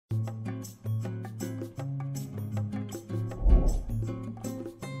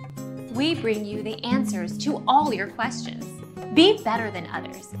we bring you the answers to all your questions. Be better than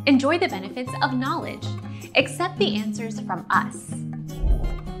others. Enjoy the benefits of knowledge. Accept the answers from us.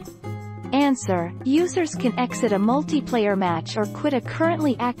 Answer: users can exit a multiplayer match or quit a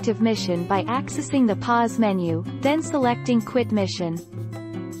currently active mission by accessing the pause menu, then selecting Quit Mission.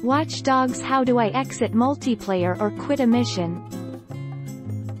 Watch Dogs: How do I exit multiplayer or quit a mission?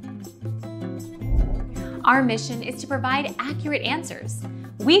 Our mission is to provide accurate answers.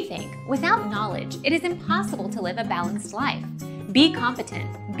 We think without knowledge, it is impossible to live a balanced life. Be competent,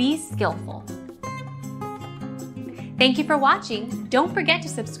 be skillful. Thank you for watching. Don't forget to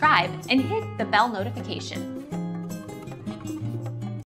subscribe and hit the bell notification.